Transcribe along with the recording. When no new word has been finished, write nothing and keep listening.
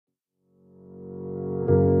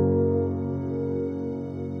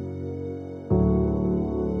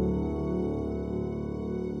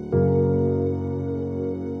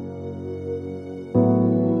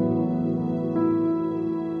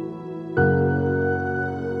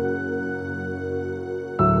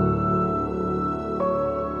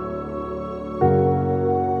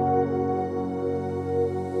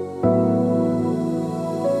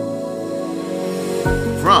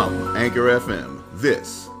Anchor FM.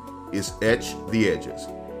 This is Etch the Edges,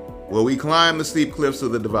 where we climb the steep cliffs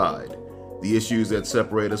of the divide, the issues that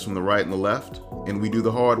separate us from the right and the left, and we do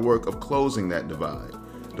the hard work of closing that divide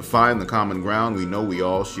to find the common ground we know we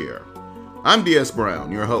all share. I'm D.S.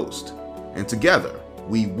 Brown, your host, and together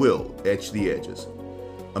we will etch the edges.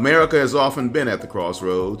 America has often been at the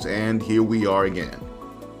crossroads, and here we are again.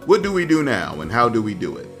 What do we do now, and how do we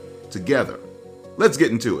do it? Together. Let's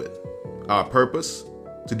get into it. Our purpose?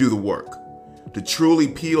 To do the work. To truly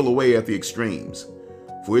peel away at the extremes.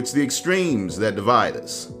 For it's the extremes that divide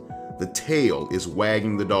us. The tail is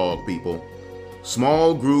wagging the dog, people.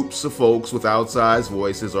 Small groups of folks with outsized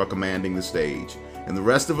voices are commanding the stage. And the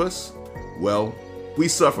rest of us? Well, we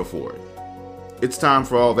suffer for it. It's time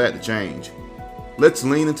for all that to change. Let's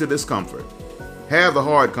lean into discomfort. Have the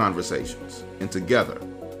hard conversations. And together,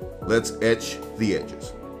 let's etch the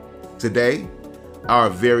edges. Today, our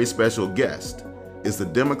very special guest is the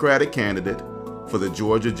Democratic candidate for the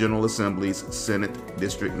Georgia General Assembly's Senate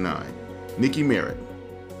District 9, Nikki Merritt.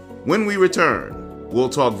 When we return, we'll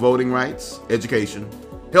talk voting rights, education,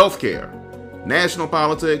 healthcare, national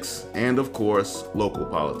politics, and of course, local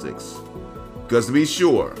politics. Because to be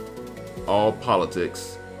sure, all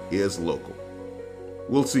politics is local.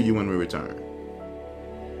 We'll see you when we return.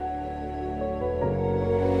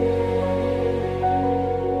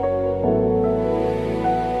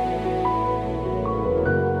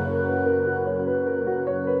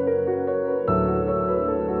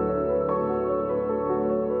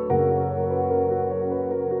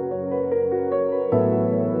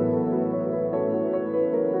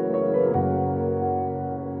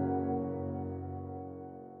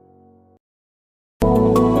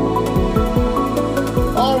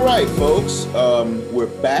 Folks, we're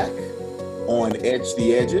back on Etch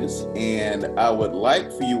the Edges, and I would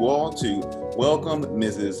like for you all to welcome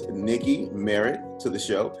Mrs. Nikki Merritt to the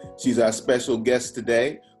show. She's our special guest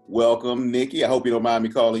today. Welcome, Nikki. I hope you don't mind me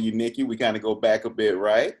calling you Nikki. We kind of go back a bit,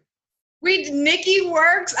 right? Nikki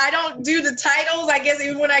works. I don't do the titles. I guess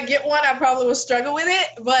even when I get one, I probably will struggle with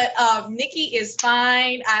it, but Nikki is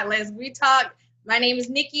fine. Let's talk. My name is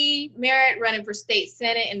Nikki Merritt, running for state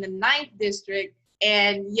senate in the 9th district.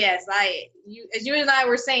 And yes, as you and I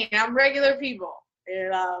were saying, I'm regular people.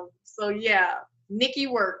 And so yeah, Nikki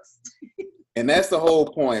works. And that's the whole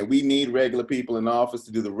point. We need regular people in office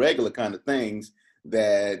to do the regular kind of things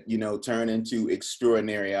that, turn into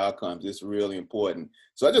extraordinary outcomes. It's really important.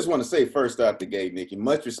 So I just want to say first out the gate, Nikki,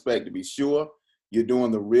 much respect to be sure you're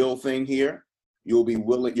doing the real thing here. You're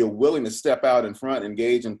willing to step out in front,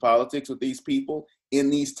 engage in politics with these people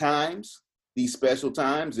in these times, these special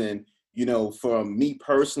times. And from me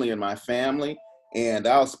personally and my family, and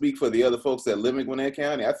I'll speak for the other folks that live in Gwinnett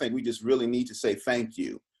County, I think we just really need to say thank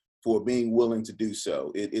you for being willing to do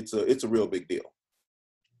so. It's a real big deal.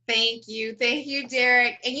 Thank you,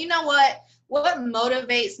 Derek. And you know what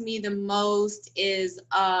motivates me the most is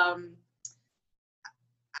I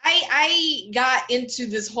got into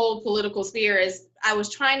this whole political sphere as I was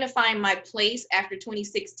trying to find my place after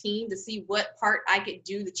 2016 to see what part I could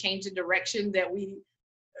do to change the direction that we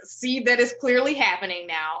see that is clearly happening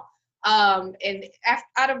now. And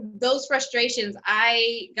out of those frustrations,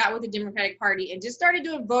 I got with the Democratic Party and just started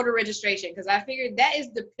doing voter registration because I figured that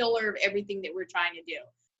is the pillar of everything that we're trying to do.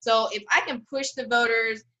 So if I can push the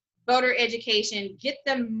voters, voter education, get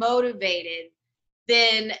them motivated,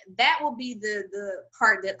 then that will be the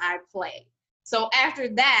part that I play. So after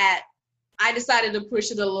that, I decided to push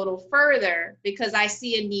it a little further because I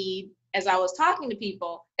see a need. As I was talking to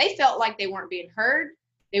people, they felt like they weren't being heard.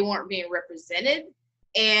 They weren't being represented.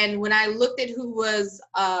 And when I looked at who was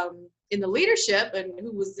in the leadership and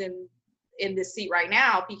who was in this seat right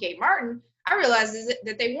now, PK Martin, I realized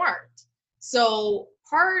that they weren't. So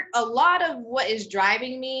a lot of what is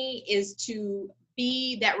driving me is to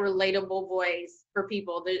be that relatable voice for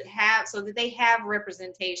people so that they have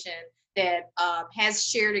representation that has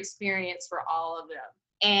shared experience for all of them.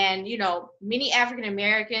 And, many African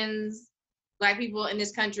Americans, Black people in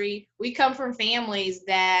this country, we come from families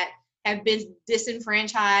that have been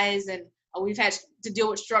disenfranchised and we've had to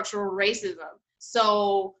deal with structural racism.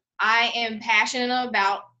 So I am passionate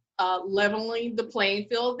about leveling the playing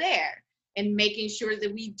field there and making sure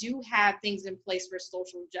that we do have things in place for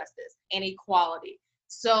social justice and equality.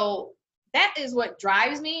 So that is what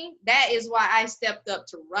drives me. That is why I stepped up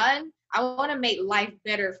to run. I want to make life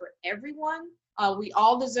better for everyone. We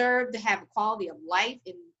all deserve to have a quality of life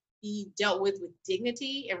and be dealt with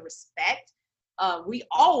dignity and respect. We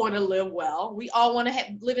all want to live well. We all want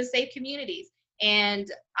to live in safe communities. And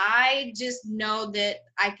I just know that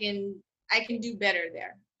I can do better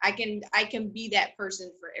there. I can be that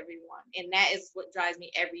person for everyone. And that is what drives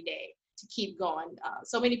me every day. keep going.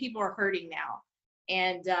 So many people are hurting now,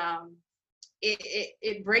 and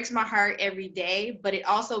it breaks my heart every day, but it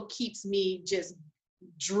also keeps me just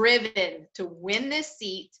driven to win this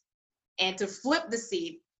seat and to flip the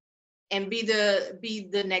seat and be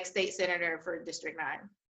the next state senator for District 9.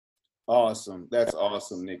 Awesome. That's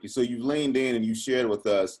awesome, Nikki. So you've leaned in and you shared with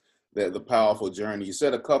us the powerful journey. You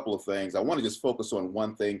said a couple of things. I want to just focus on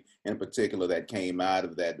one thing in particular that came out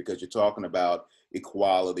of that, because you're talking about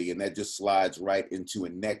equality, and that just slides right into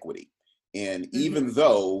inequity. And even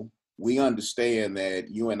though we understand that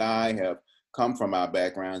you and I have come from our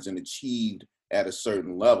backgrounds and achieved at a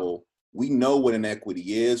certain level, we know what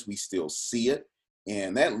inequity is. We still see it.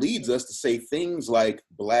 And that leads us to say things like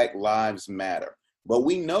Black Lives Matter. But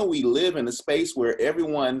we know we live in a space where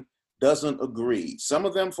everyone doesn't agree. Some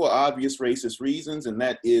of them for obvious racist reasons, and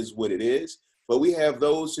that is what it is. But we have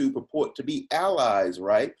those who purport to be allies,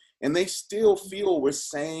 right? And they still feel we're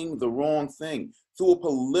saying the wrong thing through a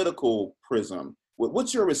political prism.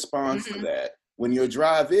 What's your response to that when your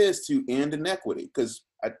drive is to end inequity? Because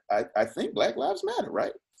I think Black Lives Matter,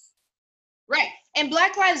 right? Right. And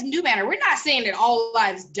Black lives do matter. We're not saying that all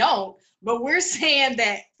lives don't, but we're saying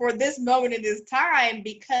that for this moment in this time,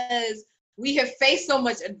 because we have faced so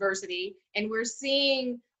much adversity and we're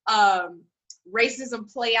seeing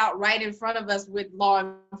racism play out right in front of us with law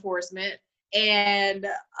enforcement. And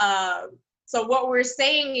so what we're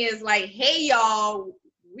saying is like, hey, y'all,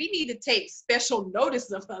 we need to take special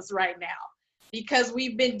notice of us right now, because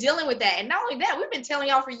we've been dealing with that. And not only that, we've been telling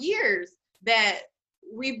y'all for years that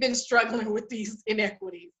we've been struggling with these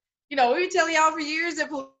inequities. We've been telling y'all for years that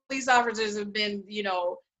police officers have been,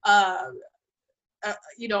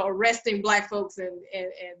 arresting Black folks and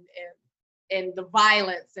the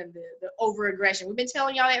violence and the over-aggression. We've been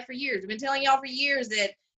telling y'all that for years. We've been telling y'all for years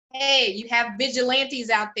that, hey, you have vigilantes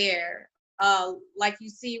out there, like you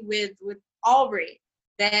see with Aubrey,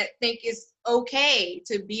 that think it's okay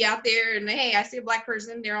to be out there and, hey, I see a Black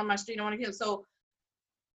person, they're on my street, I want to kill them. So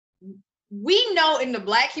we know in the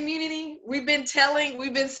Black community, we've been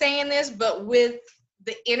saying this, but with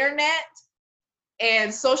the internet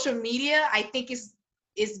and social media, I think it's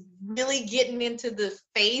really getting into the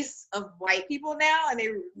face of white people now, and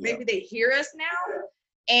maybe they hear us now.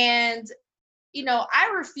 And I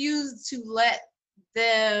refuse to let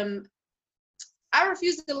them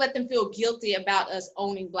feel guilty about us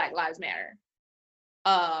owning Black Lives Matter.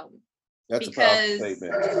 That's because, a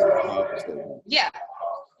powerful statement. Yeah.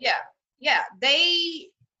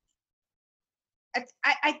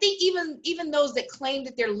 I think even those that claim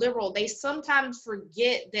that they're liberal, they sometimes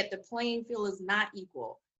forget that the playing field is not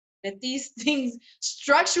equal. That these things,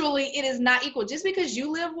 structurally, it is not equal. Just because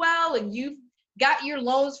you live well and you've got your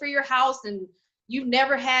loans for your house and you've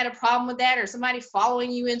never had a problem with that, or somebody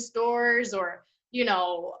following you in stores, or,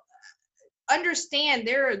 understand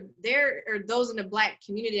there are those in the Black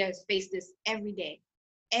community that face this every day,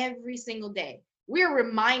 every single day. We're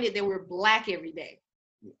reminded that we're Black every day.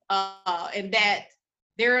 And that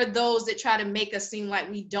there are those that try to make us seem like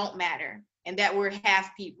we don't matter and that we're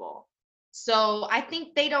half people. So I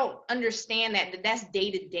think they don't understand that that's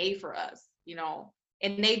day to day for us,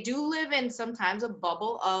 and they do live in sometimes a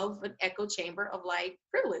bubble of an echo chamber of like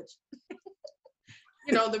privilege.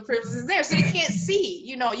 The privilege is there. So you can't see,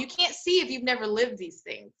 you can't see if you've never lived these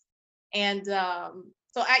things. And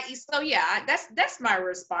that's my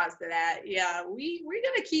response to that. Yeah, we're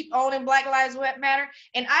gonna keep owning Black Lives Matter,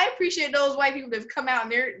 and I appreciate those white people that have come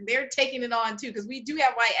out and they're taking it on too, because we do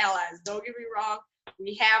have white allies. Don't get me wrong,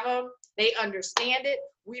 we have them. They understand it.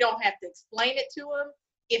 We don't have to explain it to them.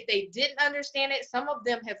 If they didn't understand it, some of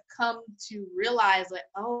them have come to realize like,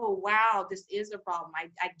 oh wow, this is a problem. I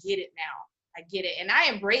get it now. I get it, and I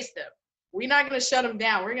embrace them. We're not going to shut them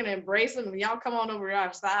down. We're going to embrace them, and y'all come on over to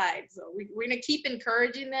our side. So we're going to keep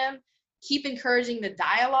encouraging them, keep encouraging the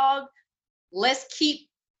dialogue. Let's keep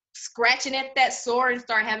scratching at that sore and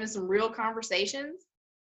start having some real conversations.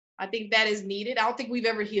 I think that is needed. I don't think we've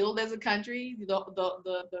ever healed as a country.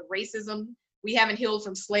 The racism, we haven't healed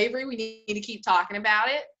from slavery. We need to keep talking about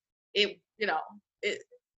it.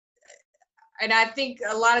 And I think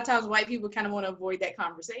a lot of times white people kind of want to avoid that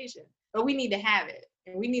conversation, but we need to have it.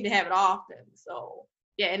 And we need to have it often. So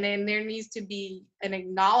yeah, and then there needs to be an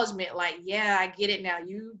acknowledgement like, yeah, I get it now.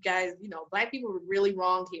 You guys, Black people were really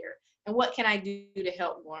wronged here. And what can I do to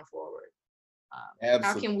help going forward?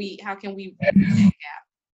 Absolutely. How can we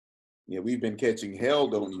Yeah, we've been catching hell,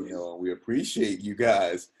 don't you know? We appreciate you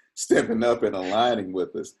guys stepping up and aligning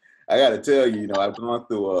with us. I got to tell you, I've gone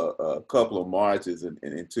through a couple of marches, and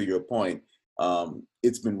to your point,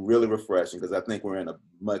 it's been really refreshing, because I think we're in a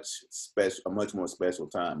much more special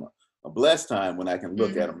time, a blessed time when I can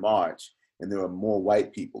look at a march and there are more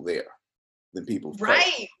white people there than people of color.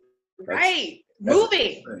 Right, right. That's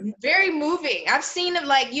Moving, very moving. I've seen it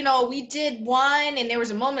like, we did one and there was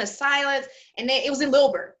a moment of silence and it was in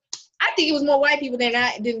Lilburn. I think it was more white people than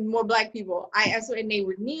more black people. And they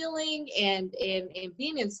were kneeling and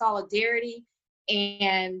being in solidarity.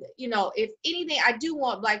 And, if anything, I do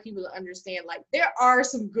want black people to understand, like, there are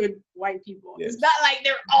some good white people. Yes. It's not like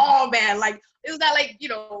they're all bad. Like, it's not like,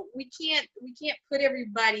 we can't put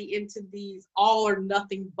everybody into these all or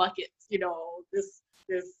nothing buckets, they're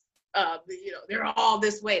all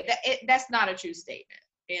this way. That's not a true statement.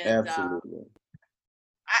 And absolutely.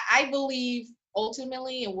 I believe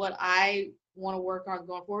ultimately in what I want to work on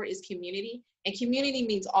going forward is community. And community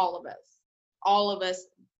means all of us. All of us.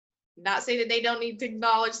 Not say that they don't need to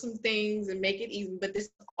acknowledge some things and make it easy, but this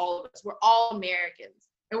is all of us. We're all Americans.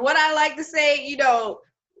 And what I like to say,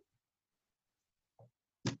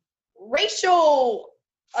 racial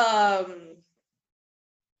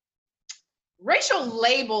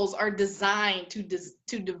labels are designed to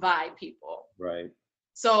divide people. Right.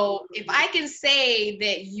 So if I can say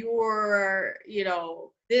that you're,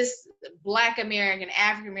 this Black American,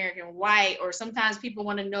 African American, white, or sometimes people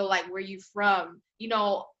want to know like where you from,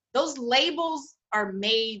 those labels are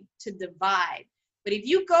made to divide. But if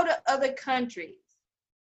you go to other countries,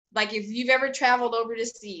 like if you've ever traveled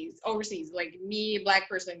overseas, like me, a Black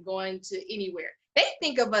person going to anywhere, they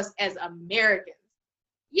think of us as Americans.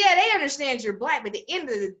 Yeah, they understand you're Black, but at the end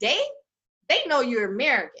of the day, they know you're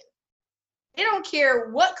American. They don't care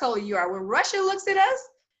what color you are. When Russia looks at us,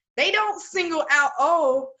 they don't single out,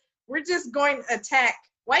 oh, we're just going to attack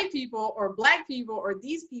white people or Black people or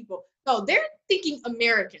these people. No, they're thinking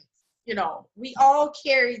Americans. We all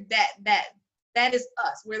carry that is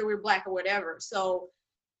us, whether we're Black or whatever. So,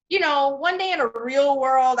 one day in a real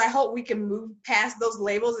world, I hope we can move past those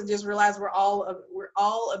labels and just realize we're all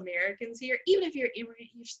Americans here. Even if you're immigrant,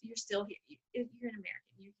 you're still here. You're an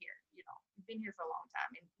American. You're here. You've been here for a long time,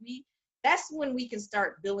 and that's when we can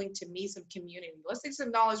start building, to me, some community. Let's just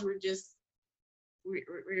acknowledge we're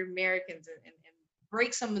Americans and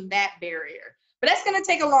break some of that barrier. But that's going to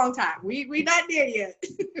take a long time. We're not there yet,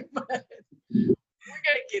 but we're going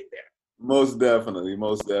to get there. Most definitely.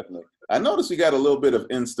 I noticed we got a little bit of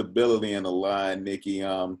instability in the line, Nikki.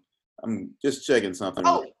 I'm just checking something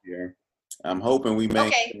right here. I'm hoping we may.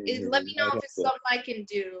 Okay, let me know if it's something I can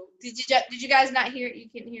do. Did you guys not hear? You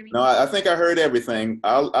couldn't hear me? No, I think I heard everything.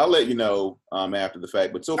 I'll let you know after the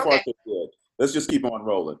fact. But so far, so good. Let's just keep on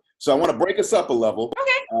rolling. So I want to break us up a level. Okay.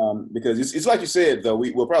 Because it's like you said, though,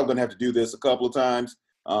 we're probably going to have to do this a couple of times.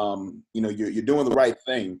 You're doing the right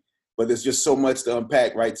thing, but there's just so much to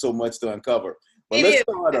unpack, right? So much to uncover. But let's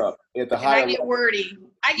start up at the higher level.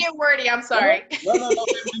 I get wordy. I'm sorry. No.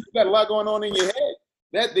 You got a lot going on in your head.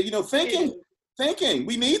 Thinking.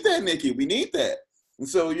 We need that, Nikki. We need that. And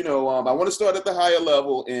so, I want to start at the higher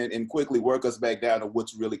level and quickly work us back down to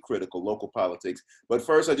what's really critical, local politics. But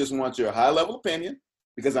first, I just want your high-level opinion,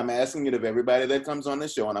 because I'm asking it of everybody that comes on the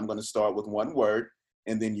show, and I'm going to start with one word,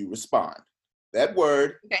 and then you respond. That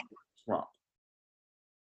word, Trump.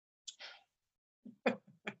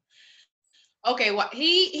 Okay, well,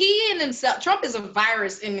 he in himself, Trump is a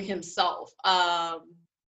virus in himself.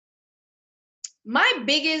 My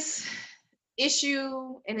biggest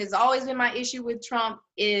issue, and has always been my issue with Trump,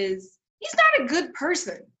 is he's not a good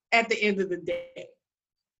person at the end of the day.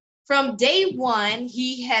 From day one,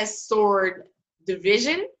 he has soared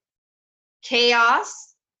division,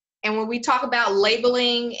 chaos, and when we talk about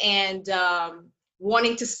labeling and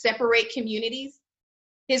wanting to separate communities,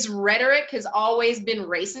 his rhetoric has always been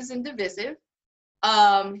racist and divisive.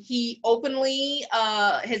 He openly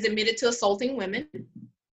has admitted to assaulting women.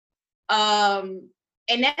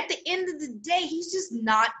 And at the end of the day, he's just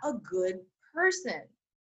not a good person.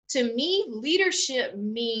 To me, leadership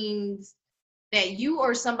means that you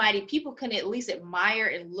are somebody people can at least admire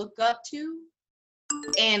and look up to,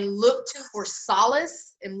 and look to for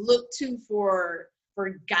solace, and look to for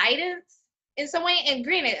guidance in some way. And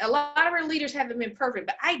granted, a lot of our leaders haven't been perfect,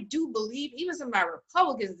 but I do believe even some of my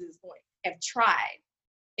Republicans at this point have tried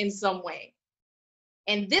in some way.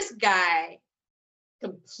 And this guy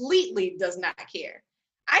completely does not care.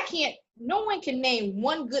 No one can name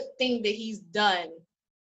one good thing that he's done.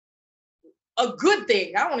 A good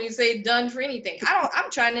thing. I won't even say done for anything. I'm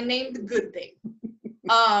trying to name the good thing.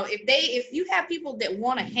 If you have people that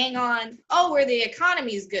want to hang on, where the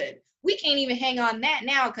economy is good, we can't even hang on that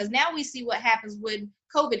now, because now we see what happens when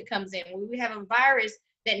COVID comes in. When we have a virus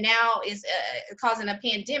that now is causing a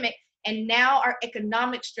pandemic, and now our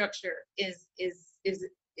economic structure is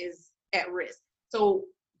at risk. So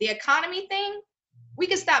the economy thing, we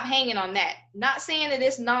can stop hanging on that. Not saying that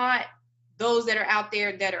it's not those that are out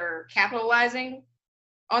there that are capitalizing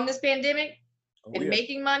on this pandemic and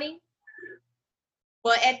making money.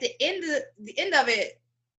 But at the end of it,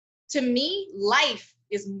 to me, life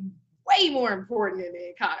is way more important than the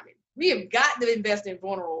economy. We have got to invest in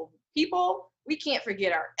vulnerable people. We can't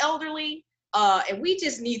forget our elderly. And we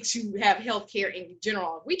just need to have healthcare in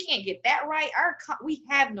general. If we can't get that right, we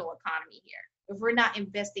have no economy here if we're not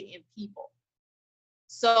investing in people.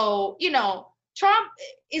 So, Trump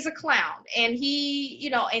is a clown, and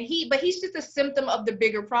but he's just a symptom of the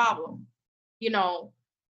bigger problem.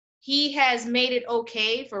 He has made it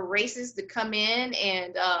okay for racists to come in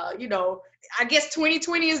and, I guess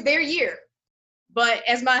 2020 is their year. But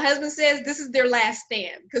as my husband says, this is their last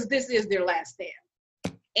stand, because this is their last stand.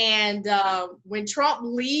 And when Trump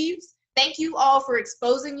leaves, thank you all for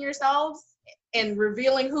exposing yourselves and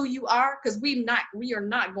revealing who you are, because we are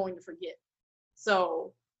not going to forget.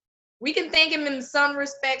 So we can thank him in some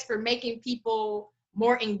respects for making people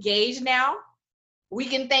more engaged now. We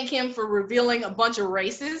can thank him for revealing a bunch of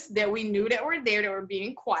races that we knew that were there that were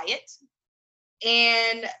being quiet.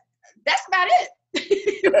 And that's about it.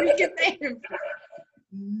 We can thank him for it.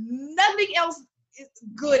 Nothing else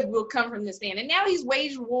good will come from this man. And now he's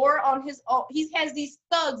waged war on his own. He has these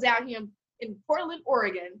thugs out here in Portland,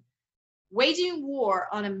 Oregon, waging war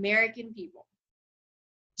on American people,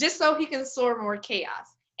 just so he can soar more chaos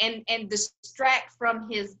and distract from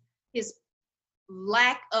his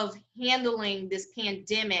lack of handling this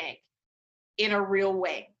pandemic in a real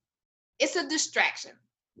way. It's a distraction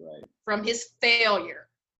from his failure,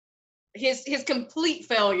 his complete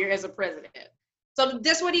failure as a president. So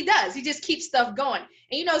that's what he does. He just keeps stuff going.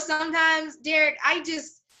 And sometimes, Derek, I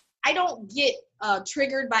don't get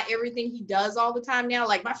triggered by everything he does all the time now.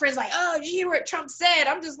 Like, my friend's like, oh, did you hear what Trump said?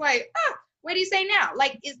 I'm just like, what did he say now?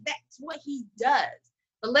 Like, that's what he does.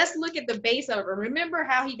 But let's look at the base of it. Remember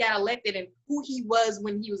how he got elected and who he was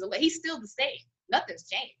when he was elected. He's still the same. Nothing's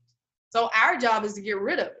changed. So our job is to get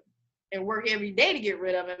rid of him and work every day to get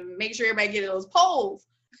rid of him and make sure everybody gets those polls.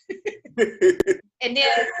 And then,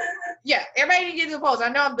 everybody can get to the polls. I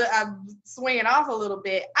know I'm swinging off a little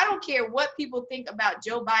bit. I don't care what people think about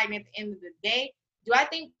Joe Biden at the end of the day. Do I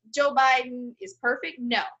think Joe Biden is perfect?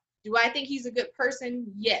 No. Do I think he's a good person?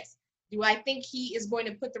 Yes. Do I think he is going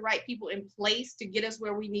to put the right people in place to get us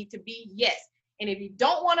where we need to be? Yes. And if you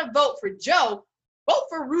don't want to vote for Joe, vote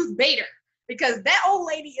for Ruth Bader, because that old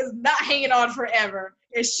lady is not hanging on forever,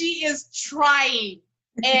 and she is trying.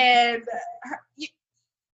 And,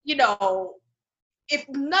 if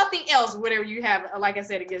nothing else, whatever you have, like I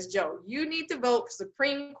said, against Joe, you need to vote for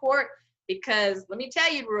Supreme Court, because let me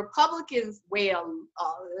tell you, the Republicans weigh a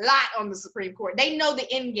lot on the Supreme Court. They know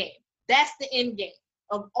the end game. That's the end game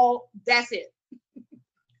of all. That's it.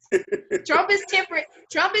 Trump is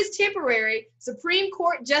temporary. Supreme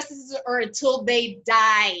Court justices are until they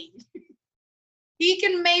die. He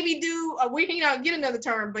can maybe do, get another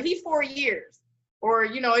term, but he's 4 years. Or,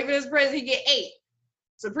 even as president, he get 8.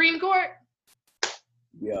 Supreme Court?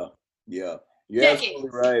 Yeah. You're absolutely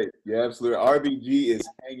right. You're absolutely right. RBG is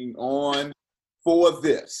hanging on for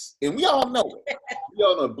this. And we all know it. We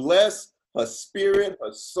all know, bless her spirit,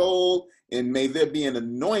 her soul, and may there be an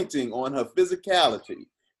anointing on her physicality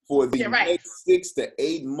for the next 6 to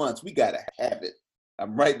 8 months. We got to have it.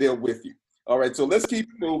 I'm right there with you. All right, so let's keep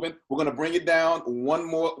moving. We're going to bring it down one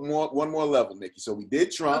more level, Nikki. So we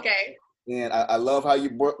did Trump. Okay. And I love how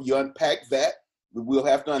you unpacked that. We'll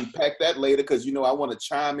have to unpack that later, because I want to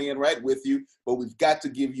chime in right with you, but we've got to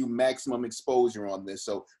give you maximum exposure on this.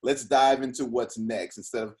 So let's dive into what's next.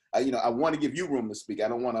 Instead of, I want to give you room to speak. I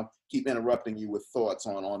don't want to keep interrupting you with thoughts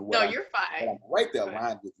on what. No, you're fine. I'm right there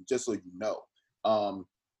aligned with you, just so you know. I'm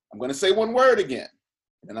going to say one word again,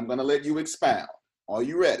 and I'm going to let you expound. Are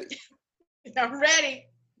you ready? I'm ready.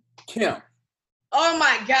 Kim. Oh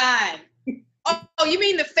my God. Oh, you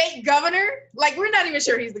mean the fake governor? Like, we're not even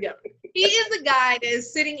sure he's the governor. He is the guy that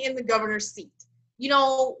is sitting in the governor's seat.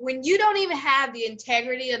 When you don't even have the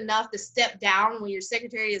integrity enough to step down when you're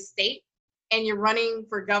Secretary of State and you're running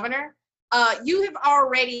for governor, you have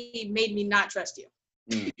already made me not trust you.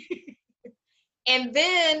 Mm. And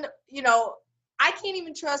then, I can't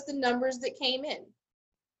even trust the numbers that came in.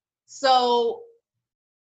 So,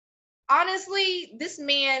 honestly, this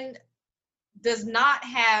man doesn't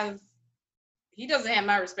have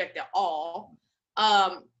my respect at all.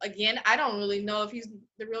 Again, I don't really know if he's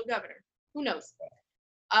the real governor. Who knows?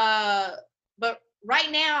 But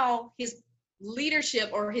right now, his leadership,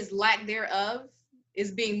 or his lack thereof,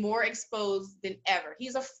 is being more exposed than ever.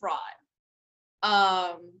 He's a fraud.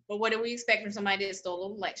 But what do we expect from somebody that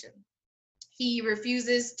stole an election? He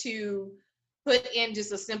refuses to put in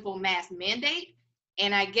just a simple mask mandate.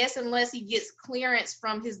 And I guess unless he gets clearance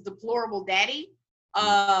from his deplorable daddy,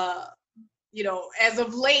 as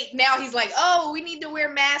of late now he's like, oh, we need to wear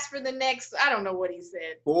masks for the next, I don't know what he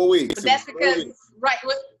said. 4 weeks. But that's because, right,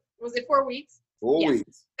 was it 4 weeks? 4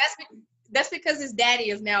 weeks. That's because his daddy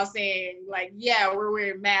is now saying, like, yeah, we're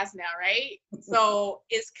wearing masks now, right? So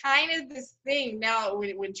it's kind of this thing now.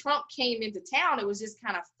 When Trump came into town, it was just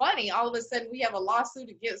kind of funny. All of a sudden, we have a lawsuit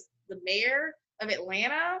against the mayor of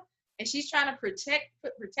Atlanta, and she's trying to put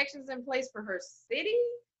protections in place for her city.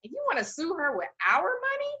 And you want to sue her with our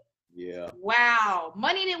money? Yeah. Wow,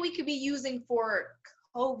 money that we could be using for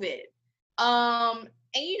COVID.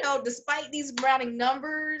 And despite these rounding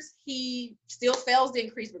numbers, he still fails to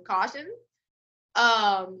increase precautions.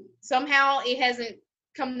 Somehow it hasn't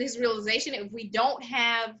come to this realization: if we don't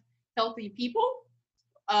have healthy people,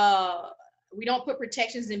 we don't put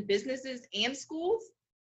protections in businesses and schools,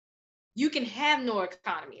 you can have no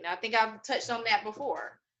economy. And I think I've touched on that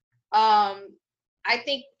before. I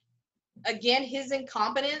think, again, his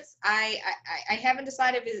incompetence, I haven't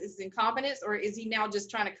decided if it's incompetence or is he now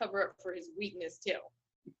just trying to cover up for his weakness too.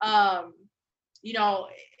 My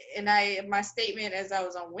statement as I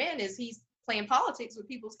was on Win is he's playing politics with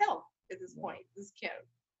people's health at this point, this Kemp.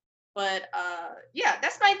 But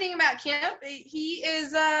that's my thing about Kemp. He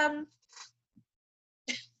is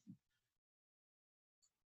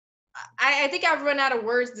I think I've run out of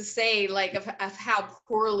words to say, like, of how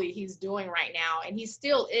poorly he's doing right now, and he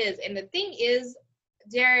still is. And the thing is,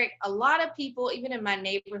 Derek, a lot of people, even in my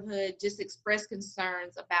neighborhood, just express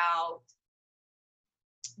concerns about,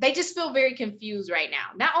 they just feel very confused right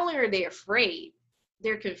now. Not only are they afraid,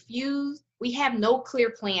 they're confused. We have no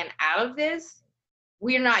clear plan out of this.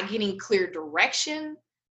 We're not getting clear direction.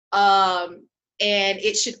 And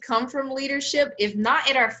it should come from leadership, if not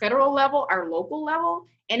at our federal level, our local level,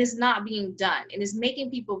 and it's not being done. And it's making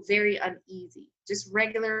people very uneasy. Just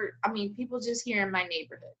people just here in my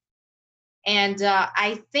neighborhood. And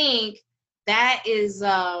I think that is,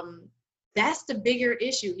 that's the bigger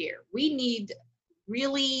issue here. We need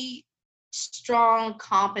really strong,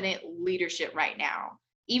 competent leadership right now,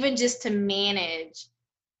 even just to manage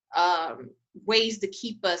ways to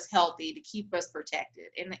keep us healthy, to keep us protected.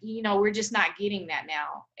 And, we're just not getting that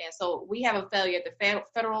now. And so we have a failure at the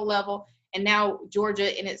federal level, and now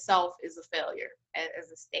Georgia in itself is a failure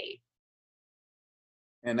as a state.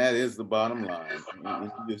 And that is the bottom line.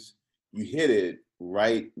 You hit it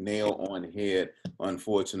right, nail on head.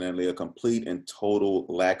 Unfortunately, a complete and total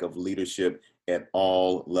lack of leadership at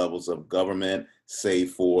all levels of government,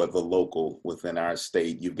 save for the local within our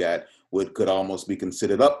state. You've got what could almost be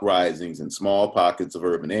considered uprisings in small pockets of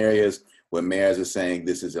urban areas where mayors are saying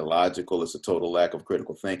this is illogical, it's a total lack of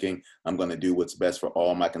critical thinking. I'm going to do what's best for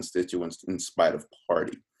all my constituents in spite of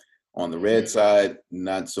party. On the red side,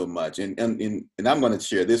 not so much. And I'm going to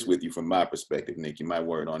share this with you from my perspective, Nikki, my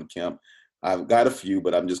word on Kemp. I've got a few,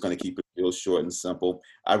 but I'm just going to keep it real short and simple.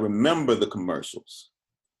 I remember the commercials.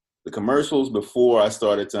 The commercials before I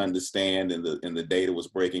started to understand and the data was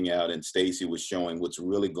breaking out and Stacey was showing what's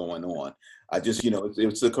really going on. I just, it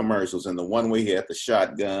was the commercials, and the one where he had the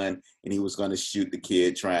shotgun and he was going to shoot the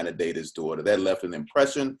kid trying to date his daughter. That left an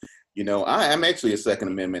impression. I'm actually a Second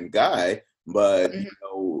Amendment guy, but,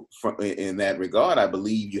 in that regard, I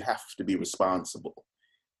believe you have to be responsible.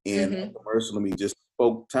 And the commercial to me just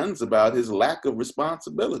spoke tons about his lack of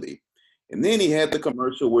responsibility. And then he had the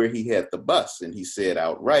commercial where he had the bus, and he said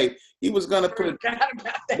outright he was going to put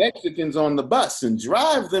Mexicans on the bus and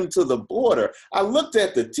drive them to the border. I looked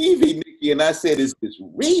at the TV, Nikki, and I said, is this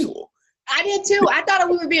real? I did too. I thought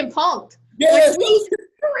we were being punked. Yes. Like, is it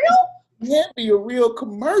real? It had to be a real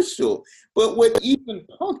commercial. But what even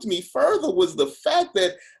punked me further was the fact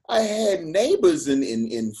that I had neighbors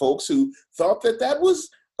and folks who thought that was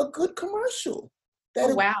a good commercial.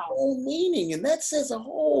 That it was no meaning. And that says a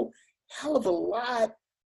whole hell of a lot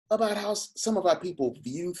about how some of our people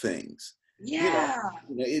view things. Yeah.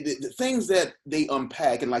 The things that they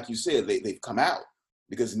unpack, and like you said, they've come out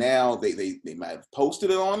because now they might have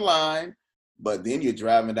posted it online, but then you're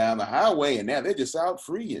driving down the highway and now they're just out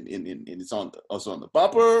free and it's on the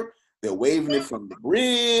bumper. They're waving it from the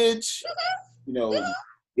bridge.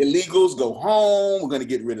 Illegals go home. We're going to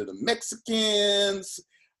get rid of the Mexicans.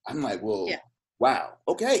 I'm like, well, wow.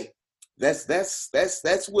 Okay. That's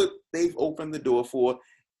what they've opened the door for,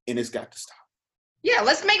 and it's got to stop. Yeah,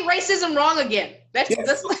 let's make racism wrong again. Let's make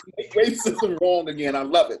racism wrong again. I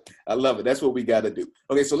love it. That's what we got to do.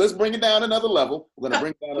 Okay, so let's bring it down another level. We're going to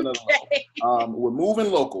bring it down another level. We're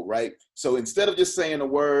moving local, right? So instead of just saying a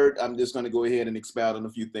word, I'm just going to go ahead and expound on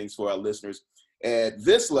a few things for our listeners. At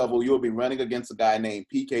this level, you'll be running against a guy named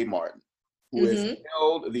P.K. Martin. who has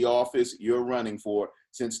held the office you're running for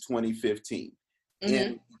since 2015.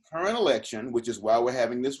 In the current election, which is why we're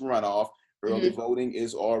having this runoff, early voting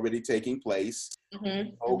is already taking place.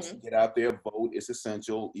 Folks, get out there, vote. It's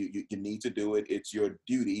essential. You need to do it. It's your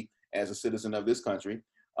duty as a citizen of this country.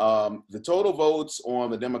 The total votes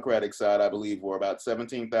on the Democratic side, I believe, were about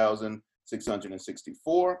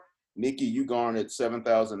 17,664. Nikki, you garnered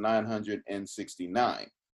 7,969.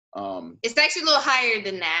 It's actually a little higher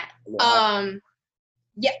than that.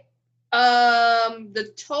 Yeah.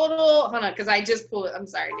 The total, hold on, because I just pulled it. I'm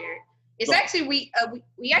sorry, Derek. It's actually we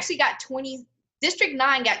actually got 20. District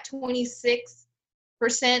 9 got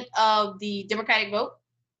 26% of the Democratic vote.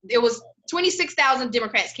 It was 26,000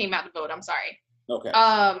 Democrats came out to vote. I'm sorry. Okay.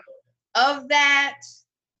 Of that,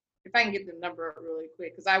 if I can get the number up really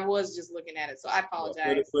quick, because I was just looking at it, so I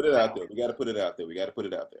apologize. Put it out there. We got to put it out there.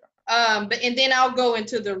 And then I'll go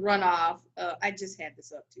into the runoff. I just had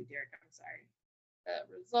this up too, Derek. I'm sorry.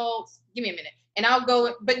 Results. Give me a minute, and I'll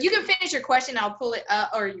go. But you can finish your question. I'll pull it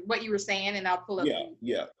or what you were saying, and I'll pull up.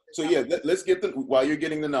 Yeah. So yeah, let's get while you're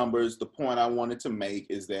getting the numbers. The point I wanted to make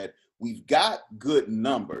is that we've got good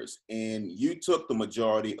numbers, and you took the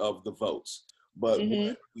majority of the votes. But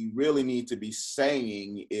what we really need to be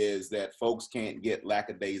saying is that folks can't get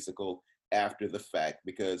lackadaisical after the fact,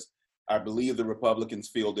 because I believe the Republicans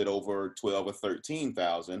fielded over 12 or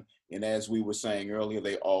 13,000. And as we were saying earlier,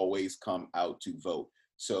 they always come out to vote.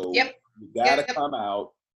 So you got to come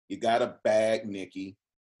out. You got to bag Nikki.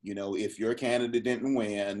 You know, if your candidate didn't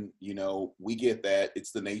win, you know, we get that.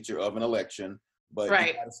 It's the nature of an election. But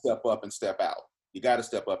you got to step up and step out. You got to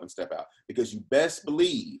step up and step out. Because you best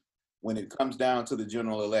believe when it comes down to the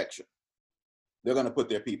general election, they're going to put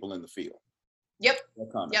their people in the field. They're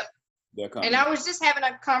coming. They're coming. And I was just having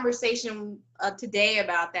a conversation today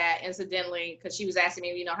about that, incidentally, because she was asking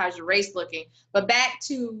me, you know, how's your race looking? But back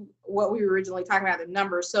to what we were originally talking about, the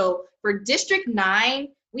numbers. So for District 9,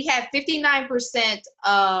 we have 59%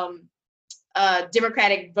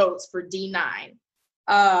 Democratic votes for D9.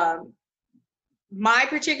 My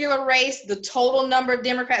particular race, the total number of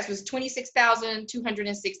Democrats was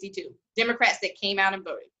 26,262 Democrats that came out and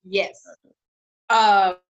voted. Yes.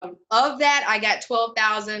 Of that, I got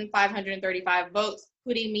 12,535 votes,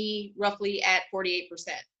 putting me roughly at 48%.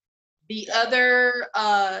 The other,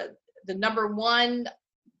 the number one,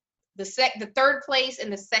 the third place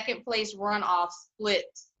and the second place runoff split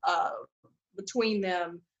between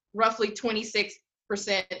them roughly 26%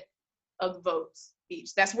 of the votes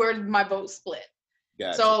each. That's where my vote split.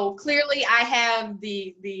 Gotcha. So clearly, I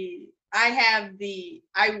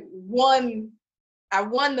won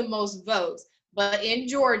the most votes. But in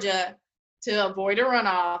Georgia, to avoid a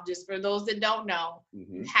runoff, just for those that don't know,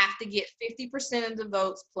 you have to get 50% of the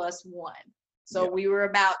votes plus one. So we were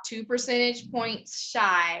about 2 percentage points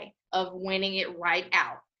shy of winning it right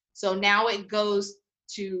out. So now it goes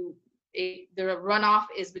to the runoff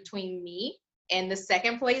is between me and the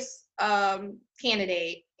second place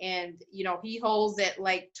candidate. And, you know, he holds at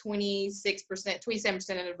like 26%,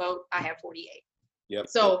 27% of the vote. I have 48.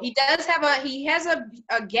 So he has a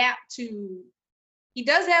gap he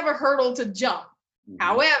does have a hurdle to jump.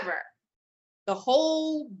 However, the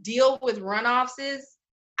whole deal with runoffs is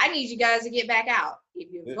I need you guys to get back out. If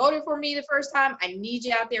you voted for me the first time, I need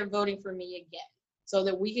you out there voting for me again so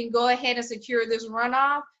that we can go ahead and secure this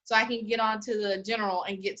runoff so I can get on to the general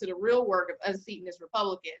and get to the real work of unseating this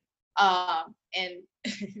Republican. And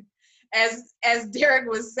as Derek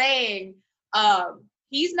was saying,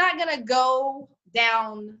 he's not going to go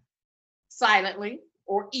down silently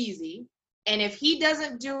or easy. And if he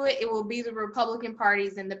doesn't do it, it will be the Republican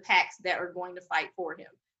parties and the PACs that are going to fight for him.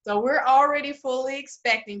 So we're already fully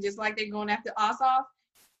expecting, just like they're going after Ossoff.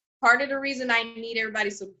 Part of the reason I need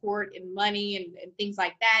everybody's support and money and things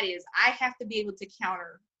like that is I have to be able to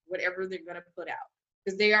counter whatever they're going to put out,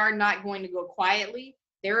 because they are not going to go quietly.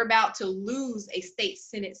 They're about to lose a state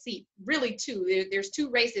Senate seat, really two. There's two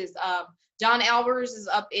races. John Albers is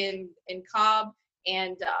up in Cobb,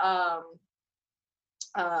 and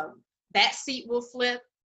that seat will flip,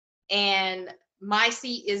 and my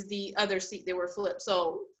seat is the other seat that will flip.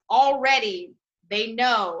 So already they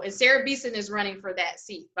know, and Sarah Beeson is running for that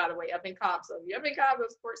seat, by the way, up in Cobb. So if you're up in Cobb,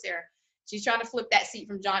 of course, Sarah. She's trying to flip that seat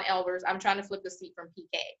from John Albers. I'm trying to flip the seat from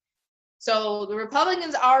PK. So the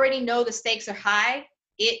Republicans already know the stakes are high.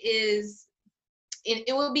 It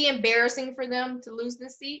will be embarrassing for them to lose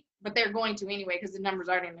this seat, but they're going to anyway because the numbers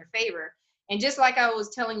aren't in their favor. And just like I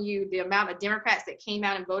was telling you, the amount of Democrats that came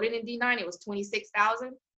out and voted in D9, it was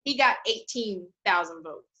 26,000. He got 18,000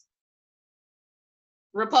 votes,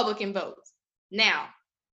 Republican votes. Now,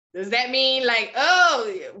 does that mean like,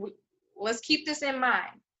 oh, let's keep this in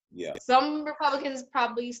mind. Yeah. Some Republicans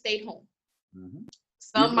probably stayed home. Mm-hmm.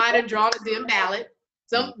 Some might have drawn a dim ballot.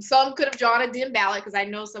 Some could have drawn a dim ballot because I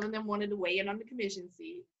know some of them wanted to weigh in on the commission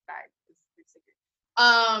seat.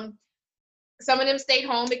 Some of them stayed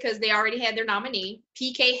home because they already had their nominee.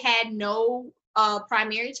 PK had no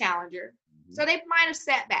primary challenger, so they might have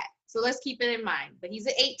sat back. So let's keep it in mind. But he's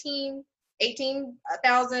at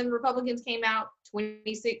 18,000 Republicans came out,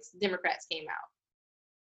 26 Democrats came out.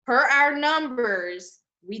 Per our numbers,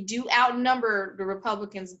 we do outnumber the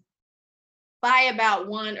Republicans by about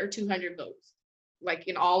 100 or 200 votes, like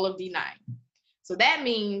in all of D9. So that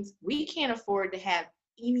means we can't afford to have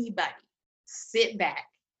anybody sit back,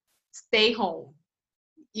 stay home.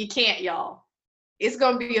 You can't, y'all. It's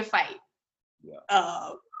gonna be a fight. Yeah.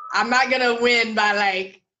 I'm not gonna win by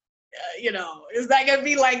like, it's not gonna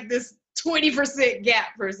be like this 20%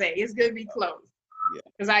 gap per se. It's gonna be close.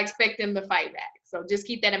 Because I expect them to fight back. So just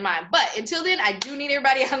keep that in mind. But until then, I do need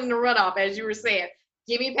everybody out in the runoff, as you were saying.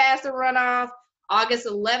 Get me past the runoff. August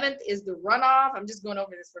 11th is the runoff. I'm just going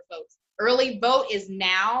over this for folks. Early vote is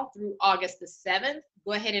now through August the 7th.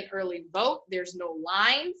 Go ahead and early vote. There's no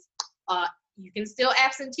lines. You can still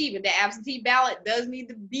absentee, but the absentee ballot does need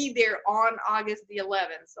to be there on August the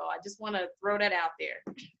 11th. So I just want to throw that out there.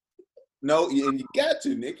 No, and you got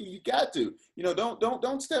to, Nikki. You got to.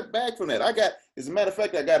 Don't step back from that. As a matter of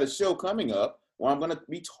fact, I got a show coming up where I'm going to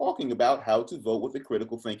be talking about how to vote with a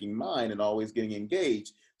critical thinking mind and always getting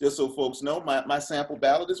engaged. Just so folks know, my sample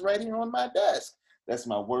ballot is right here on my desk. That's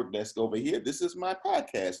my work desk over here. This is my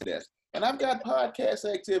podcast desk. And I've got podcast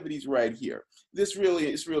activities right here. It's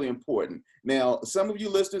really important. Now, some of you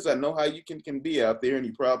listeners, I know how you can be out there, and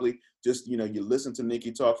you probably just, you listen to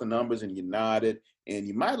Nikki talk the numbers and you nodded, and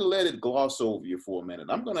you might have let it gloss over you for a minute.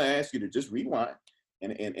 I'm going to ask you to just rewind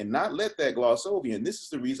and not let that gloss over you. And this is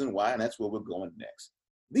the reason why, and that's where we're going next.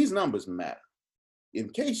 These numbers matter. In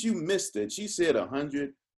case you missed it, she said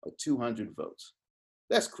 100 or 200 votes.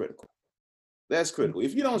 That's critical. That's critical.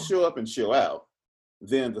 If you don't show up and show out,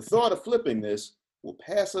 then the thought of flipping this will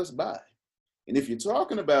pass us by. And if you're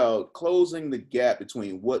talking about closing the gap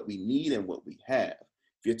between what we need and what we have,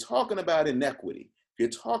 if you're talking about inequity, if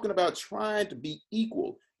you're talking about trying to be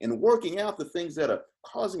equal and working out the things that are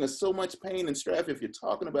causing us so much pain and strife, if you're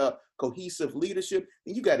talking about cohesive leadership,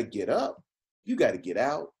 then you got to get up, you got to get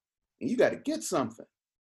out, and you got to get something.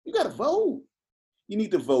 You got to vote. You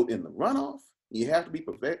need to vote in the runoff. You have to be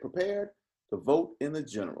prepared to vote in the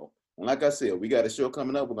general. And like I said, we got a show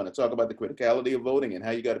coming up. We're going to talk about the criticality of voting and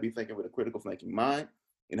how you got to be thinking with a critical thinking mind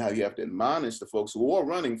and how you have to admonish the folks who are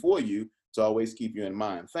running for you to always keep you in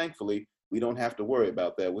mind. Thankfully, we don't have to worry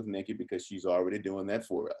about that with Nikki because she's already doing that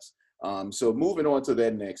for us. So moving on to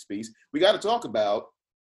that next piece, we got to talk about,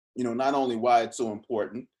 not only why it's so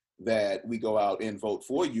important that we go out and vote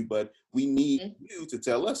for you, but we need you to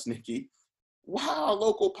tell us, Nikki, why are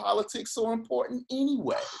local politics so important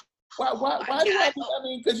anyway? Why do I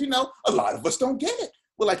mean, because, a lot of us don't get it.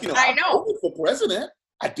 We're like, I voted for president.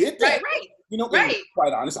 I did that. Right.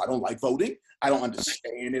 Quite honest, I don't like voting. I don't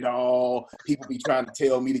understand it all. People be trying to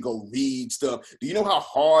tell me to go read stuff. Do you know how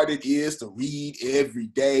hard it is to read every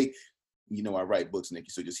day? I write books, Nikki,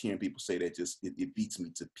 so just hearing people say that it beats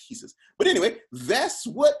me to pieces. But anyway, that's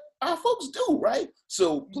what our folks do, right?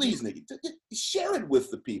 So please, Nikki, share it with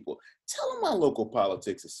the people. Tell them why local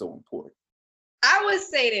politics is so important. I would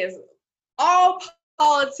say this, all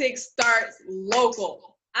politics starts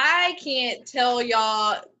local. I can't tell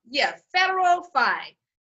y'all, federal, fine.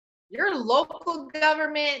 Your local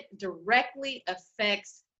government directly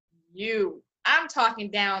affects you. I'm talking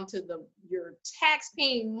down to your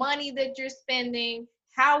tax-paying money that you're spending,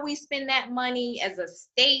 how we spend that money as a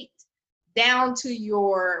state, down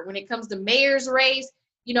to when it comes to mayor's race.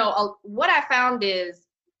 What I found is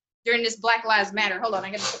during this Black Lives Matter, hold on,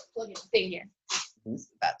 I gotta plug in the thing here. It's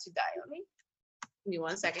about to die on me. Give me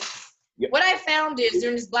 1 second. Yep. What I found is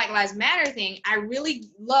during this Black Lives Matter thing, I really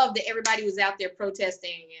loved that everybody was out there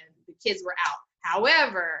protesting and the kids were out.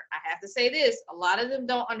 However, I have to say this, a lot of them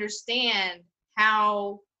don't understand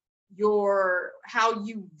how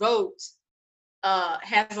you vote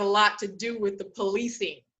has a lot to do with the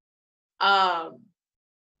policing.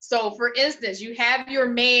 So for instance, you have your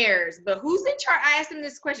mayors, but who's in charge? I asked them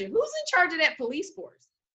this question, who's in charge of that police force?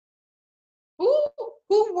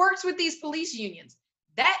 Who works with these police unions?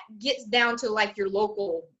 That gets down to like your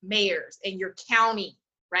local mayors and your county,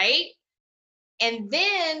 right? And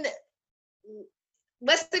then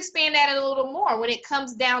let's expand that a little more. When it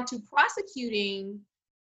comes down to prosecuting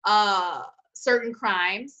certain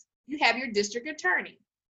crimes, you have your district attorney.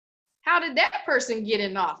 How did that person get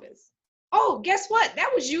in office? Oh, guess what?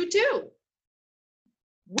 That was you too.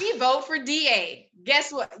 We vote for DA.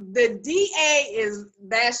 Guess what? The DA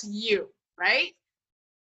that's you, right?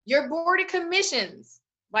 Your board of commissions,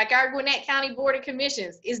 like our Gwinnett County Board of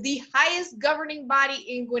Commissions, is the highest governing body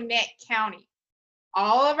in Gwinnett County.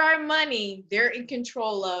 All of our money, they're in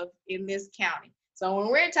control of in this county. So when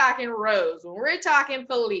we're talking roads, when we're talking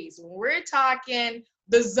police, when we're talking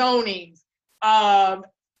the zonings,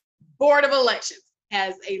 Board of Elections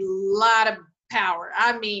has a lot of power.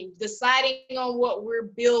 I mean, deciding on what we're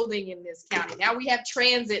building in this county. Now we have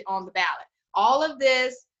transit on the ballot. All of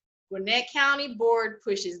this, Gwinnett County Board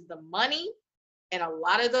pushes the money, and a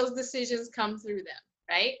lot of those decisions come through them,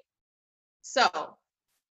 right? So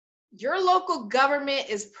your local government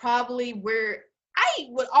is probably where I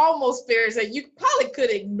would almost fair say you probably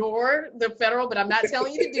could ignore the federal, but I'm not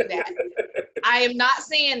telling you to do that. I am not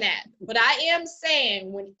saying that, but I am saying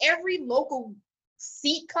when every local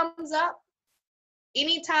seat comes up,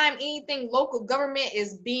 anytime anything local government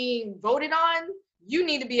is being voted on, you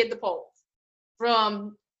need to be at the polls.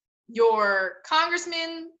 From your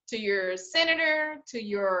congressman to your senator to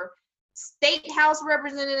your state house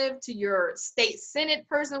representative to your state senate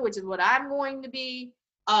person, which is what I'm going to be,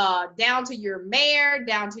 down to your mayor,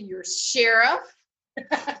 down to your sheriff.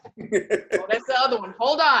 Oh, that's the other one.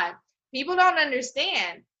 Hold on. People don't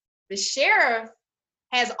understand. The sheriff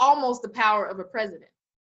has almost the power of a president.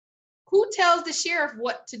 Who tells the sheriff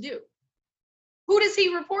what to do? Who does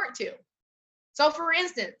he report to? So for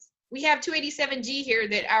instance, we have 287G here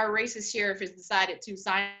that our racist sheriff has decided to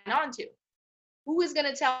sign on to. Who is going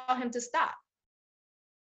to tell him to stop?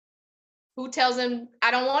 Who tells him,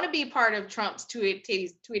 I don't want to be part of Trump's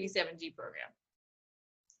 287G program?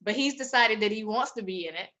 But he's decided that he wants to be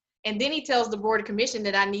in it. And then he tells the Board of Commission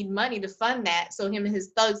that I need money to fund that so him and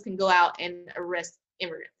his thugs can go out and arrest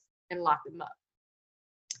immigrants and lock them up.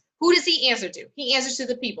 Who does he answer to? He answers to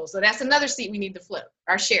the people. So that's another seat we need to flip,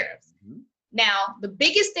 our sheriffs. Mm-hmm. Now, the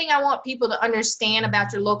biggest thing I want people to understand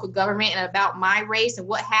about your local government and about my race and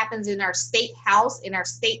what happens in our state house, in our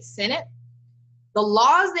state senate, the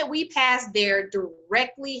laws that we pass there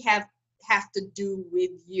directly have to do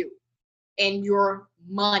with you and your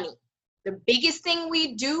money. The biggest thing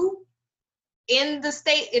we do in the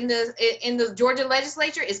state, in the Georgia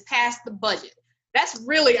legislature is pass the budget. That's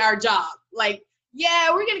really our job. Like,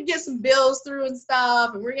 yeah, we're going to get some bills through and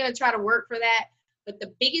stuff, and we're going to try to work for that. But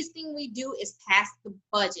the biggest thing we do is pass the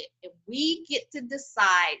budget. And we get to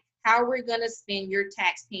decide how we're going to spend your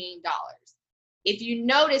tax-paying dollars. If you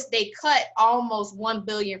notice, they cut almost $1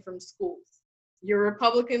 billion from schools. Your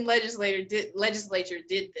Republican legislature did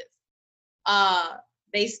this.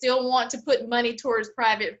 They still want to put money towards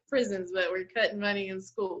private prisons, but we're cutting money in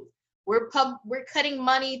schools. We're cutting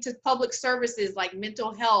money to public services like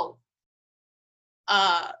mental health.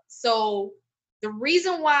 So the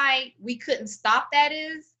reason why we couldn't stop that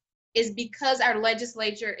is because our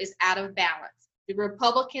legislature is out of balance. The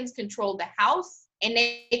Republicans control the House and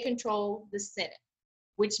they control the Senate,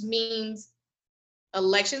 which means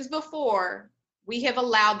elections before, we have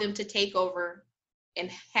allowed them to take over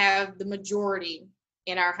and have the majority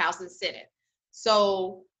in our House and Senate.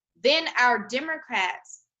 So then our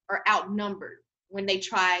Democrats are outnumbered when they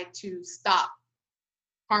try to stop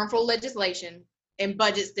harmful legislation and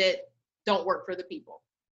budgets that don't work for the people.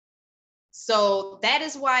 So that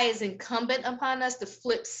is why it's incumbent upon us to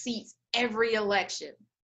flip seats every election.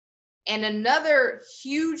 And another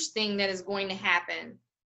huge thing that is going to happen,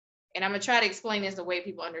 and I'm gonna try to explain this the way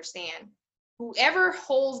people understand, whoever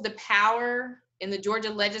holds the power in the Georgia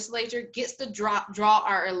legislature gets to draw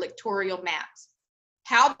our electoral maps.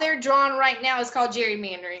 How they're drawn right now is called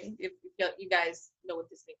gerrymandering, if you guys know what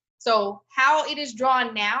this means. So how it is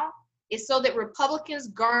drawn now is so that Republicans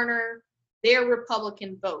garner their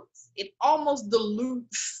Republican votes. It almost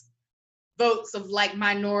dilutes votes of like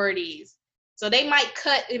minorities. So they might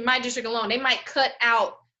cut, in my district alone, they might cut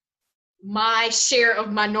out my share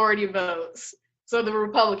of minority votes so the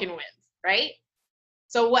Republican wins, right?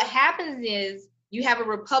 So what happens is you have a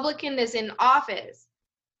Republican that's in office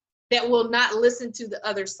that will not listen to the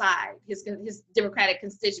other side, his Democratic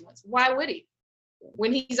constituents. Why would he?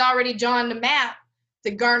 When he's already drawn the map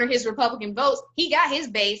to garner his Republican votes, he got his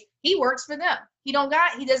base, he works for them. He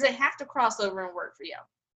doesn't have to cross over and work for you.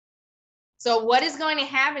 So what is going to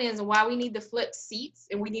happen is, why we need to flip seats,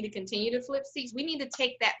 and we need to continue to flip seats, we need to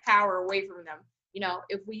take that power away from them. You know,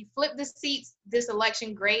 if we flip the seats this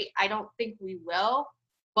election, great. I don't think we will,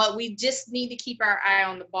 but we just need to keep our eye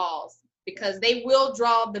on the balls, because they will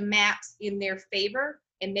draw the maps in their favor,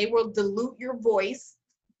 and they will dilute your voice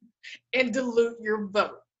and dilute your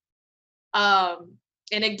vote.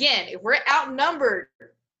 And again, if we're outnumbered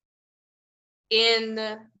in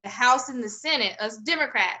the House and the Senate, us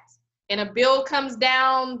Democrats, and a bill comes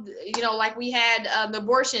down, like we had the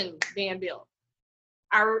abortion ban bill.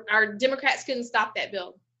 Our Democrats couldn't stop that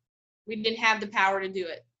bill. We didn't have the power to do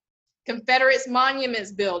it. Confederates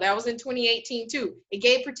Monuments Bill, that was in 2018 too. It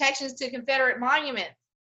gave protections to Confederate monuments,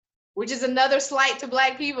 which is another slight to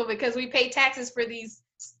Black people because we pay taxes for these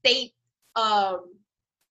state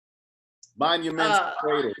monuments,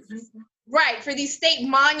 right, for these state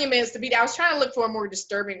monuments to be. I was trying to look for a more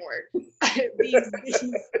disturbing word.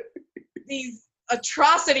 these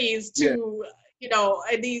atrocities to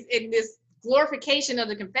in this glorification of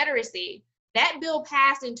the Confederacy. That bill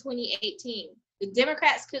passed in 2018. The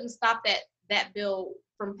Democrats couldn't stop that bill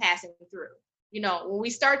from passing through. When we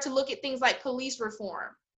start to look at things like police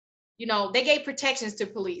reform, they gave protections to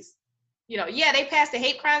police. They passed the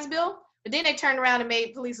hate crimes bill, but then they turned around and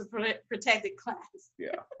made police a protected class.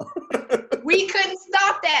 Yeah. We couldn't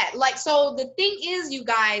stop that. So the thing is, you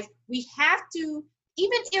guys, we have to,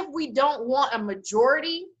 even if we don't want a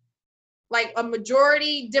majority, like a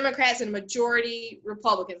majority Democrats and a majority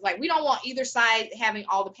Republicans, we don't want either side having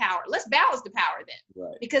all the power. Let's balance the power then.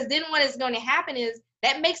 Right. Because then what is going to happen is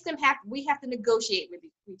that makes them we have to negotiate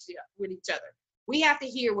with each other. We have to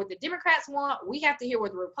hear what the Democrats want. We have to hear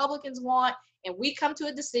what the Republicans want. And we come to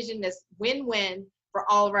a decision that's win-win for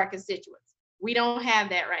all of our constituents. We don't have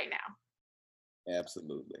that right now.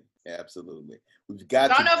 Absolutely. We've I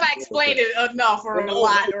don't know if I explained it enough or a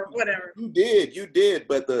lot or whatever. You did.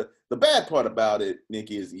 But the bad part about it,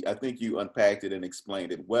 Nikki, is I think you unpacked it and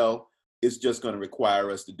explained it well. It's just going to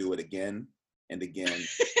require us to do it again and again.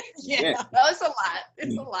 Yeah, it's a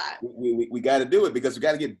lot. We got to do it because we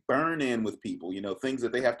got to get burn-in with people, things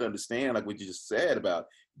that they have to understand, like what you just said about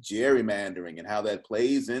gerrymandering and how that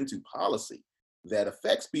plays into policy that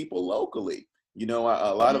affects people locally. A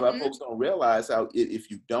lot of our folks don't realize how if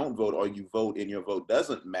you don't vote or you vote and your vote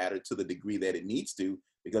doesn't matter to the degree that it needs to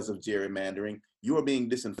because of gerrymandering, you are being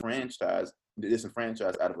disenfranchised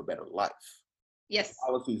out of a better life. Yes.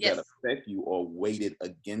 Policies that affect you are weighted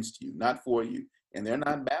against you, not for you, and they're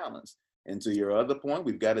not balanced. And to your other point,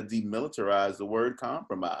 we've got to demilitarize the word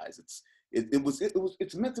compromise.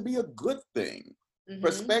 It's meant to be a good thing. Mm-hmm.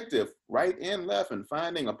 Perspective, right and left, and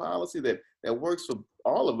finding a policy that works for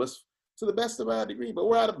all of us to the best of our degree, but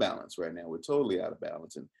we're out of balance right now. We're totally out of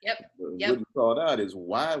balance. And what you called out is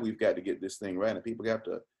why we've got to get this thing right, and people have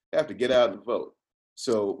to get out and vote.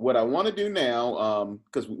 So what I want to do now,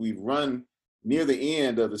 because we've run near the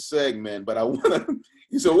end of the segment, but I want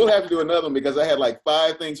to, so we'll have to do another one because I had like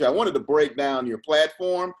 5 things here. I wanted to break down your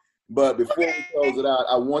platform, but before we close it out,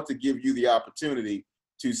 I want to give you the opportunity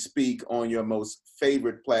to speak on your most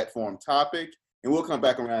favorite platform topic, and we'll come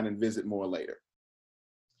back around and visit more later.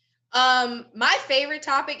 My favorite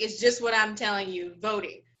topic is just what I'm telling you,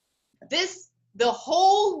 voting. The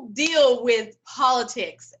whole deal with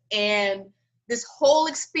politics and this whole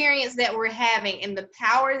experience that we're having and the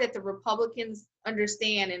power that the Republicans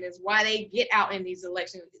understand and is why they get out in these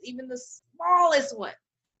elections, even the smallest one,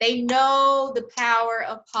 they know the power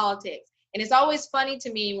of politics. And it's always funny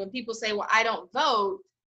to me when people say, well, I don't vote.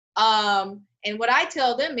 And what I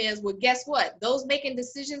tell them is, well, guess what? Those making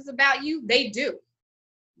decisions about you, they do.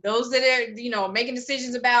 Those that are, making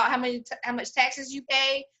decisions about how much taxes you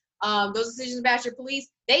pay, those decisions about your police,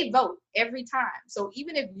 they vote every time. So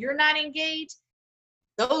even if you're not engaged,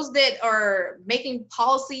 those that are making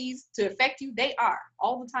policies to affect you, they are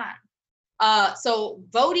all the time. So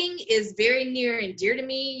voting is very near and dear to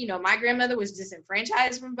me. My grandmother was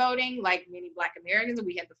disenfranchised from voting, like many Black Americans, and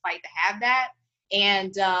we had to fight to have that.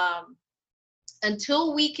 And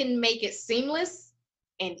until we can make it seamless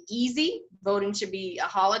and easy, voting should be a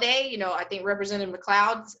holiday. I think Representative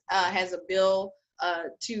McLeod has a bill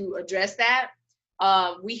to address that.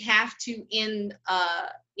 We have to end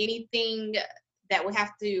anything that would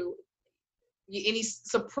have to, any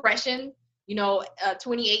suppression.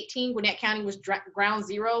 2018, Gwinnett County was ground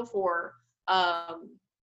zero for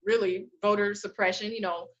really voter suppression.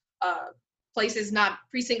 Precincts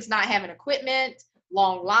not having equipment,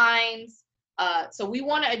 long lines. So we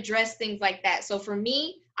want to address things like that. So for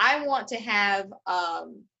me, I want to have, I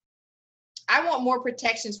want more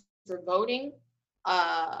protections for voting.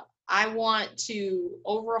 I want to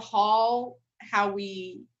overhaul how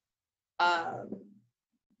we, I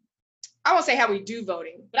won't say how we do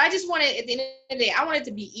voting, but I just want it, at the end of the day, I want it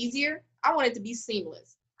to be easier. I want it to be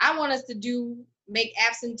seamless. I want us to make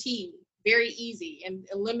absentee very easy and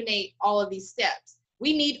eliminate all of these steps.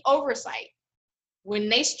 We need oversight. When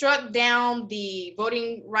they struck down the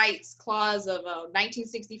Voting Rights Clause of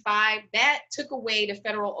 1965, that took away the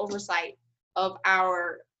federal oversight of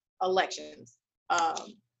our elections.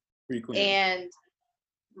 Pre-clearance.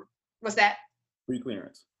 And what's that?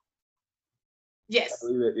 Pre-clearance. Yes.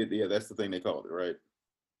 Yeah, that's the thing they called it, right?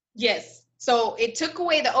 Yes. So it took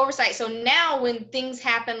away the oversight. So now when things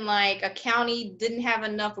happen, like a county didn't have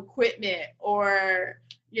enough equipment, or,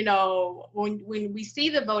 you know, when we see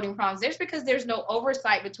the voting problems, there's no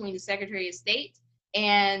oversight between the Secretary of State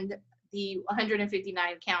and the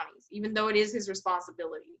 159 counties, even though it is his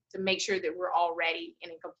responsibility to make sure that we're all ready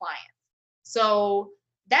and in compliance. So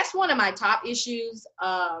that's one of my top issues.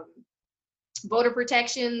 Voter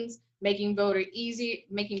protections, making voting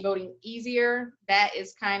easier. That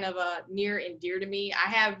is kind of near and dear to me. I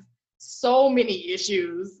have so many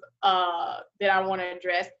issues that I want to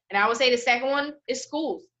address. And I would say the second one is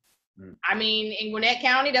schools. I mean, in Gwinnett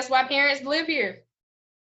County, that's why parents live here.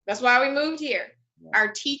 That's why we moved here. Yeah. Our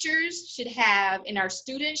teachers should have, and our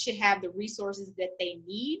students should have the resources that they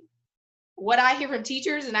need. What I hear from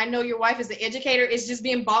teachers, and I know your wife is an educator, is just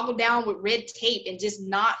being boggled down with red tape and just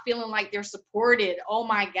not feeling like they're supported. Oh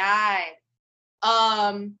my God.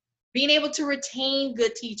 Being able to retain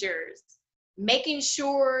good teachers, making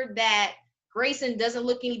sure that Grayson doesn't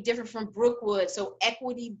look any different from Brookwood, so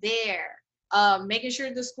equity there. Making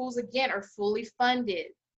sure the schools, again, are fully funded.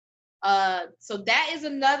 So that is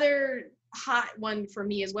another hot one for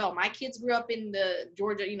me as well. My kids grew up in the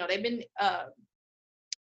Georgia, you know, they've been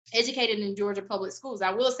educated in Georgia public schools.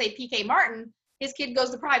 I will say PK Martin, his kid goes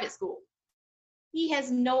to private school. He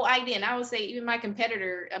has no idea. And I would say even my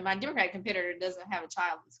competitor, my Democratic competitor, doesn't have a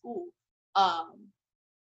child in school. I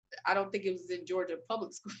don't think it was in Georgia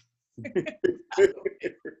public school.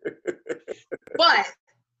 But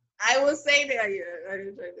I will say that,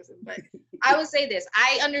 I would say this.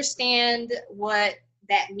 I understand what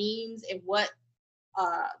that means and what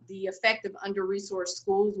the effect of under-resourced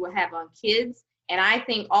schools will have on kids. And I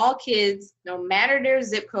think all kids, no matter their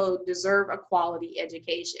zip code, deserve a quality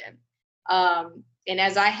education. And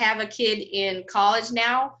as I have a kid in college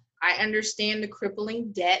now, I understand the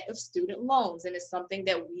crippling debt of student loans. And it's something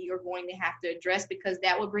that we are going to have to address, because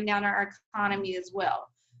that will bring down our economy as well.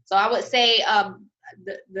 So I would say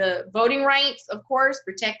the voting rights, of course,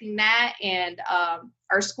 protecting that, and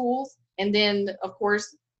our schools. And then, of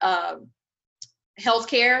course,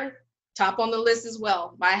 healthcare, top on the list as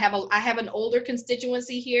well. I have an older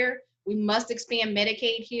constituency here. We must expand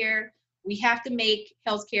Medicaid here. We have to make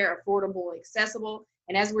healthcare affordable and accessible.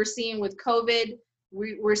 And as we're seeing with COVID,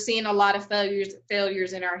 we're seeing a lot of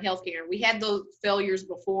failures in our healthcare. We had those failures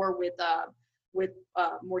before with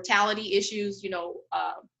mortality issues. You know,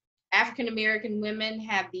 African American women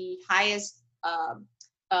have the highest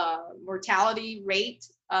mortality rate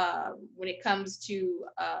when it comes to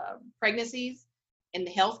pregnancies in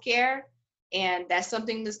the healthcare, and that's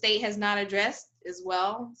something the state has not addressed as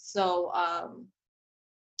well. So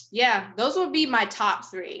yeah, those would be my top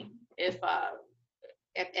three if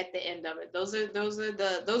at the end of it. Those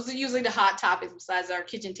are usually the hot topics, besides our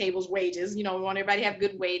kitchen tables wages. You know, we want everybody to have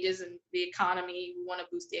good wages, and the economy, we want to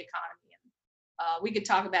boost the economy. And we could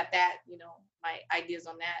talk about that, you know, my ideas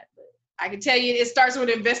on that. But I can tell you it starts with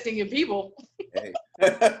investing in people. Hey.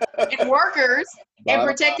 And workers, and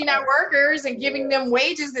protecting our workers and giving them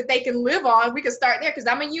wages that they can live on. We could start there, because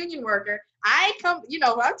I'm a union worker. You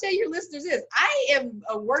know, I'll tell your listeners this, I am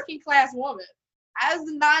a working class woman. I was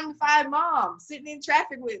a 9-to-5 mom sitting in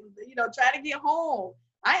traffic with, you know, trying to get home.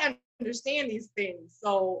 I understand these things.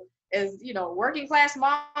 So as, you know, working class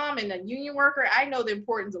mom and a union worker, I know the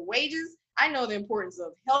importance of wages. I know the importance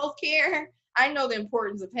of healthcare. I know the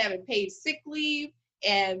importance of having paid sick leave.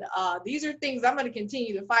 And these are things I'm going to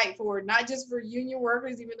continue to fight for, not just for union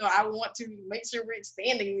workers, even though I want to make sure we're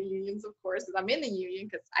expanding the unions, of course, because I'm in the union,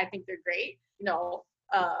 because I think they're great, you know,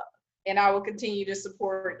 and I will continue to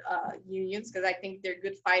support unions, because I think they're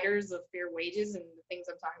good fighters of fair wages and the things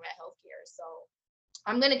I'm talking about, healthcare. So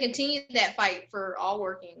I'm going to continue that fight for all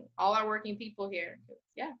our working people here.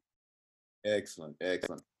 Yeah. Excellent.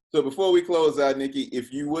 So before we close out, Nikki,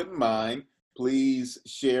 if you wouldn't mind, please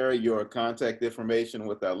share your contact information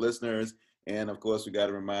with our listeners. And of course, we got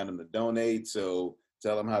to remind them to donate. So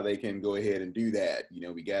tell them how they can go ahead and do that. You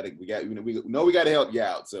know, we got to help you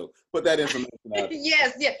out. So put that information out.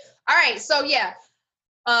 Yes. All right. So yeah,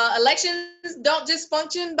 elections don't just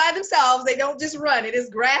function by themselves. They don't just run. It is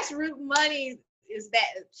grassroots money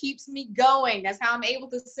that keeps me going. That's how I'm able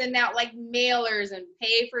to send out like mailers and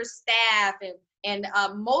pay for staff, and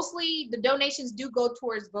mostly the donations do go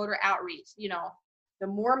towards voter outreach. You know, the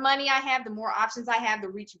more money I have, the more options I have to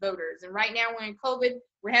reach voters. And right now we're in COVID,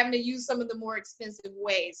 we're having to use some of the more expensive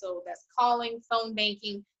ways. So that's calling, phone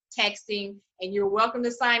banking, texting, and you're welcome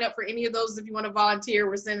to sign up for any of those if you want to volunteer.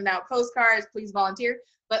 We're sending out postcards. Please volunteer.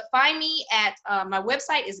 But find me at my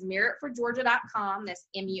website is merrittforgeorgia.com. That's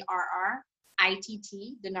MERRITT,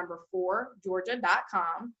 the number 4,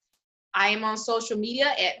 Georgia.com. I am on social media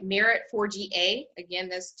at Merritt4GA. Again,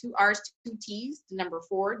 that's 2 R's, 2 T's, the number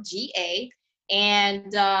 4, GA.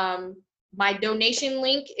 And my donation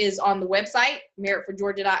link is on the website,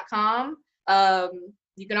 MERRITforGeorgia.com.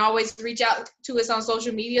 You can always reach out to us on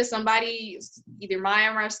social media. Somebody, either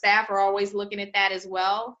mine or our staff, are always looking at that as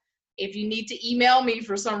well. If you need to email me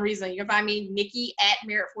for some reason, you can find me, Nikki at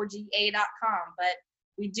Merritt4GA.com. But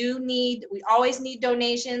we always need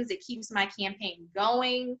donations. It keeps my campaign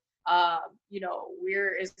going.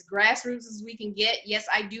 We're as grassroots as we can get. Yes,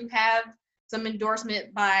 I do have some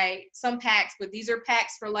endorsement by some PACs, but these are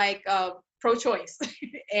PACs for like pro-choice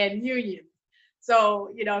and unions.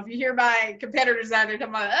 So, if you hear my competitors out there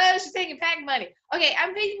talking about, oh, she's taking PAC money. Okay,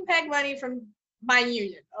 I'm taking PAC money from my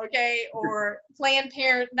union, okay? Or not Planned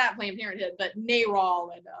Parenthood, but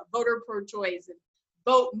NARAL and Voter Pro-Choice and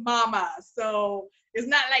Vote Mama. So it's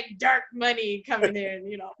not like dark money coming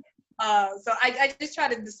in, So I just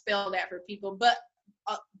try to dispel that for people. But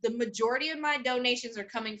the majority of my donations are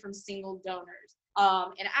coming from single donors.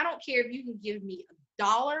 And I don't care if you can give me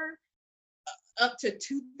 $1 up to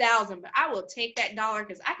 $2,000, but I will take that $1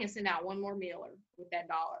 because I can send out one more mailer with that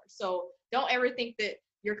 $1. So don't ever think that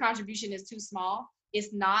your contribution is too small.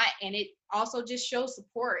 It's not, and it also just shows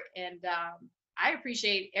support. And I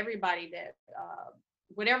appreciate everybody that,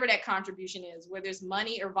 whatever that contribution is, whether it's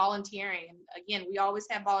money or volunteering. And again, we always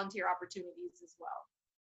have volunteer opportunities as well.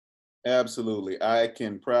 Absolutely. I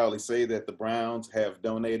can proudly say that the Browns have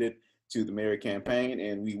donated to the Merritt campaign,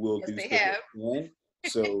 and we will do so.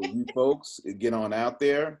 So you folks, get on out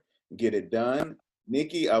there, get it done.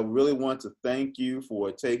 Nikki, I really want to thank you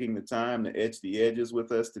for taking the time to etch the edges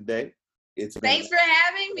with us today. Thanks for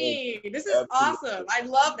having me. This is awesome. I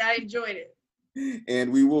loved it. I enjoyed it.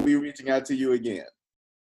 And we will be reaching out to you again.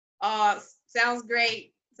 Sounds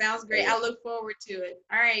great. Sounds great. I look forward to it.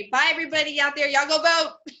 All right. Bye, everybody out there. Y'all go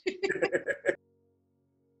vote.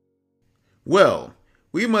 Well,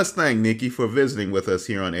 we must thank Nikki for visiting with us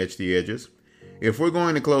here on Etch the Edges. If we're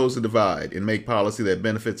going to close the divide and make policy that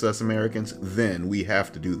benefits us Americans, then we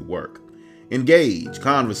have to do the work. Engage,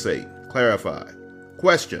 conversate, clarify,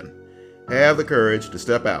 question, have the courage to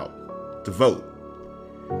step out, to vote.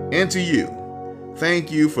 And to you,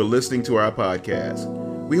 thank you for listening to our podcast.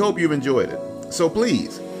 We hope you've enjoyed it. So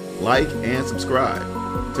please, like and subscribe.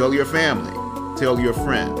 Tell your family. Tell your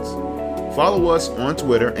friends. Follow us on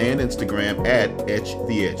Twitter and Instagram at Etch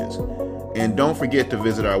the Edges. And don't forget to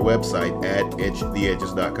visit our website at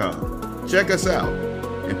etchtheedges.com. Check us out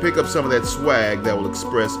and pick up some of that swag that will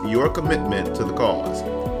express your commitment to the cause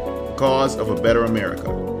of a better America,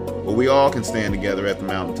 where we all can stand together at the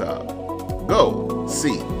mountaintop. Go,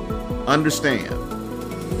 see, understand,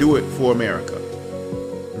 do it for America.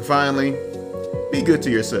 And finally, be good to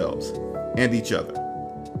yourselves and each other.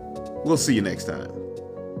 We'll see you next time.